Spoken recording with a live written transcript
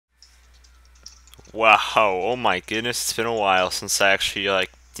Wow, oh my goodness, it's been a while since I actually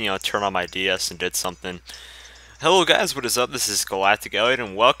turned on my DS and did something. Hello guys, what is up? This is Galactic Elliot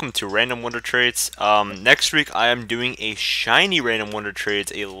and welcome to Random Wonder Trades. Next week I am doing a shiny Random Wonder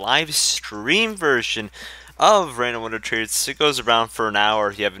Trades, a live stream version of Random Wonder Trades. It goes around for an hour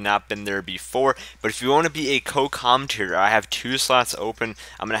if you have not been there before. But if you want to be a co-commentator, I have 2 slots open.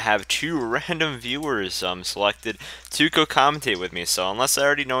 I'm going to have 2 random viewers selected to co-commentate with me. So unless I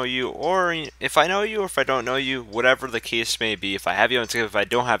already know you, or if I know you, or if I don't know you, whatever the case may be, if I have you on Skype, if I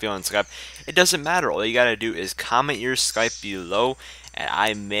don't have you on Skype, it doesn't matter. All you got to do is comment your Skype below, and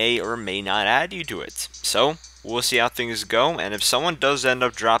I may or may not add you to it. So we'll see how things go, and if someone does end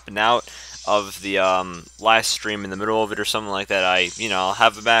up dropping out of the live stream in the middle of it or something like that, I'll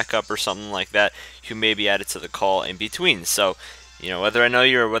have a backup or something like that who may be added to the call in between. So, whether I know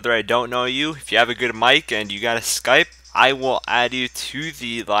you or whether I don't know you, if you have a good mic and you got a Skype, I will add you to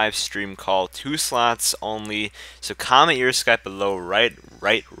the live stream call. 2 slots only. So comment your Skype below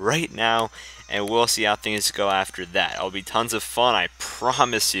right now, and we'll see how things go after that. It'll be tons of fun, I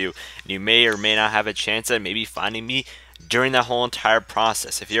promise you. And you may or may not have a chance at maybe finding me during that whole entire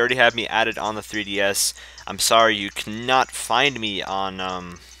process. If you already have me added on the 3DS, I'm sorry you cannot find me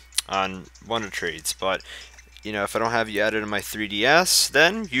on Wonder Trades, but if I don't have you added in my 3DS,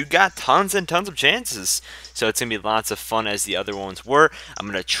 then you got tons and tons of chances. So it's going to be lots of fun as the other ones were. I'm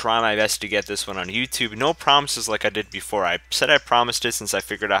going to try my best to get this one on YouTube. No promises like I did before. I said I promised it since I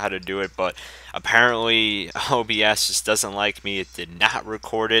figured out how to do it, but apparently OBS just doesn't like me. It did not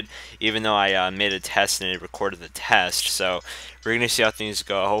record it, even though I made a test and it recorded the test. So we're going to see how things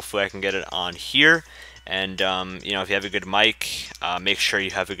go. Hopefully I can get it on here. And, if you have a good mic, make sure you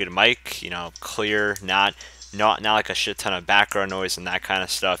have a good mic, clear, not like a shit ton of background noise and that kind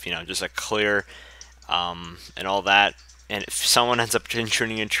of stuff, just a clear, and all that. And if someone ends up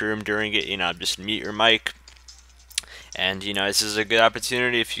intruding into your room during it, just mute your mic. And, this is a good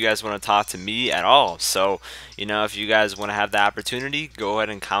opportunity if you guys want to talk to me at all. So, if you guys want to have the opportunity, go ahead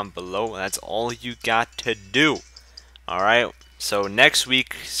and comment below. That's all you got to do. Alright, so next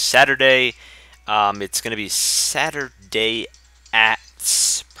week, Saturday, it's going to be Saturday at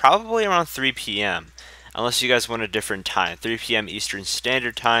probably around 3 p.m. Unless you guys want a different time, 3 p.m. Eastern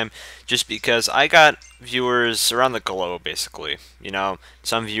Standard Time, just because I got viewers around the globe, basically.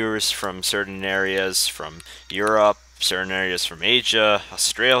 Some viewers from certain areas from Europe, certain areas from Asia,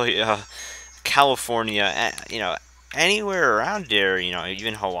 Australia, California, anywhere around there,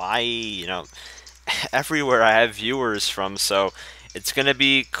 even Hawaii, everywhere I have viewers from, so it's going to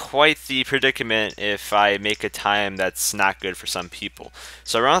be quite the predicament if I make a time that's not good for some people.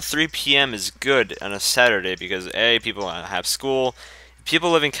 So around 3 p.m. is good on a Saturday because A, people have school.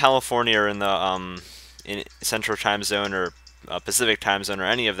 People live in California or in the in Central Time Zone or Pacific Time Zone or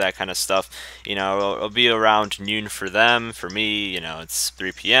any of that kind of stuff. It'll be around noon for them. For me, it's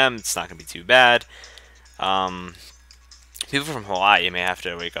 3 p.m. It's not going to be too bad. People from Hawaii may have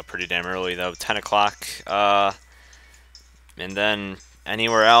to wake up pretty damn early though, 10 o'clock. And then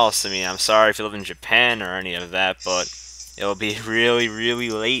anywhere else, I'm sorry if you live in Japan or any of that, but it'll be really, really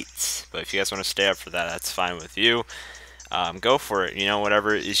late. But if you guys want to stay up for that, that's fine with you. Go for it,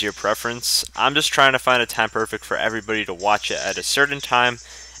 whatever is your preference. I'm just trying to find a time perfect for everybody to watch it at a certain time,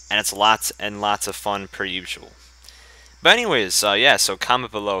 and it's lots and lots of fun per usual. But anyways, yeah, so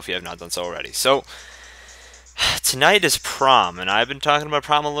comment below if you have not done so already. So, tonight is prom, and I've been talking about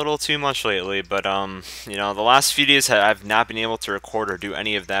prom a little too much lately, but the last few days I've not been able to record or do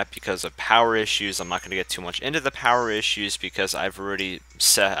any of that because of power issues. I'm not going to get too much into the power issues because I already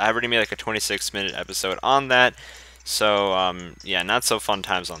made like a 26-minute episode on that. So yeah, not so fun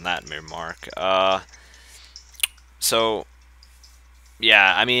times on that mark. So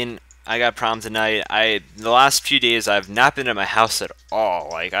yeah, I got prom tonight. The last few days I've not been at my house at all.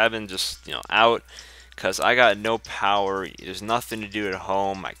 Like I've been just out. Because I got no power, there's nothing to do at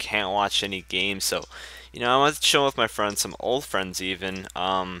home, I can't watch any games, so, I went to chill with my friends, some old friends even,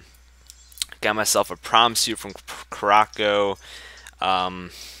 got myself a prom suit from Caraco,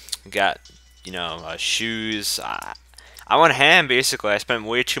 got, shoes, I went ham, basically. I spent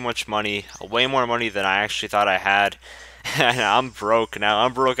way too much money, way more money than I actually thought I had, and I'm broke now,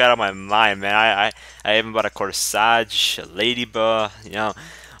 I'm broke out of my mind, man. I even bought a corsage, a ladybug,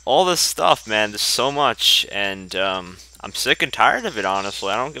 all this stuff, man. There's so much, and I'm sick and tired of it,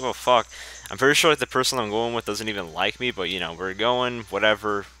 honestly. I don't give a fuck. I'm pretty sure like, the person I'm going with doesn't even like me, but we're going,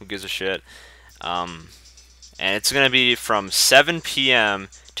 whatever, who gives a shit. And it's gonna be from 7 p.m.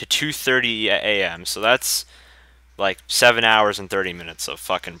 to 2:30 a.m. So that's like 7 hours and 30 minutes of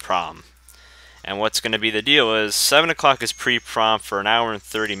fucking prom. And what's gonna be the deal is 7 o'clock is pre-prom. For an hour and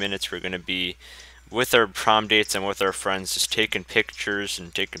 30 minutes we're gonna be with our prom dates and with our friends, just taking pictures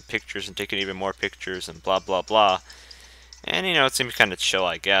and taking pictures and taking even more pictures and blah blah blah. And you know, it seemed kind of chill,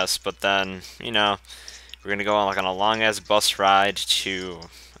 I guess. But then, you know, we're gonna go on like on a long ass bus ride to,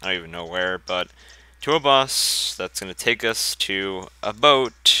 I don't even know where, but to a bus that's gonna take us to a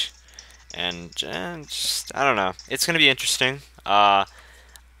boat, and just I don't know. It's gonna be interesting.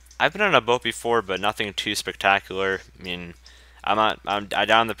 I've been on a boat before, but nothing too spectacular. I mean, I'm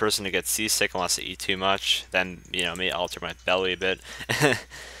the person to get seasick unless I eat too much. Then you know, may alter my belly a bit.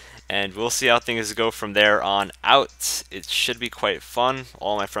 And we'll see how things go from there on out. It should be quite fun.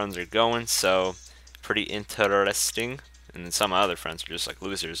 All my friends are going, so pretty interesting. And then some of my other friends are just like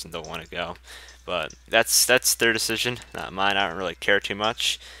losers and don't want to go. But that's their decision, not mine. I don't really care too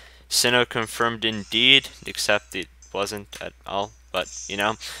much. Sinnoh confirmed indeed, except it wasn't at all. But you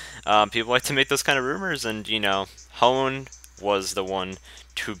know, people like to make those kind of rumors, and you know, Hone was the one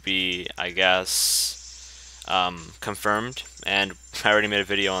to be, I guess, confirmed, and I already made a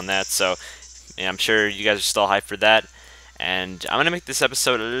video on that, so yeah, I'm sure you guys are still hyped for that. And I'm gonna make this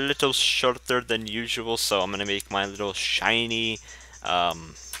episode a little shorter than usual, so I'm gonna make my little shiny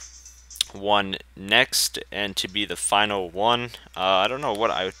one next, and to be the final one. I don't know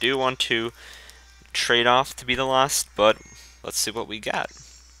what I do want to trade off to be the last, but let's see what we got.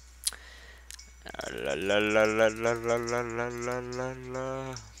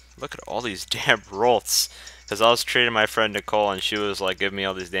 Look at all these damn rolts. Because I was trading my friend Nicole, and she was like giving me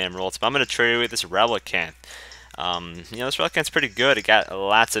all these damn rolts. But I'm going to trade away this Relicanth. You know, this Relicanth's pretty good. It got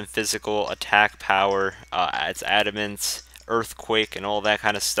lots of physical attack power. It's adamant, earthquake, and all that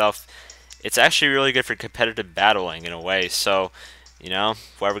kind of stuff. It's actually really good for competitive battling in a way. So, you know,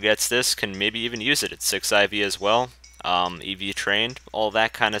 whoever gets this can maybe even use it. It's 6 IV as well. EV trained, all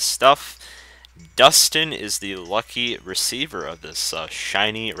that kind of stuff. Dustin is the lucky receiver of this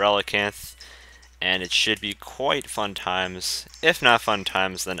shiny Relicanth, and it should be quite fun times. If not fun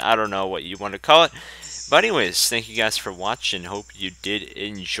times, then I don't know what you want to call it. But anyways, thank you guys for watching. Hope you did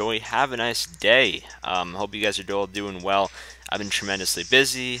enjoy. Have a nice day. Hope you guys are all doing well. I've been tremendously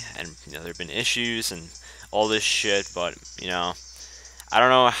busy, and you know, there have been issues and all this shit, but you know, I don't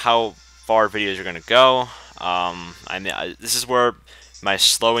know how far videos are gonna go. This is where my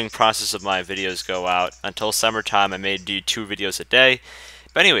slowing process of my videos go out. Until summertime, I may do 2 videos a day.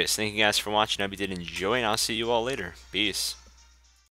 But anyways, thank you guys for watching. I hope you did enjoy, and I'll see you all later. Peace.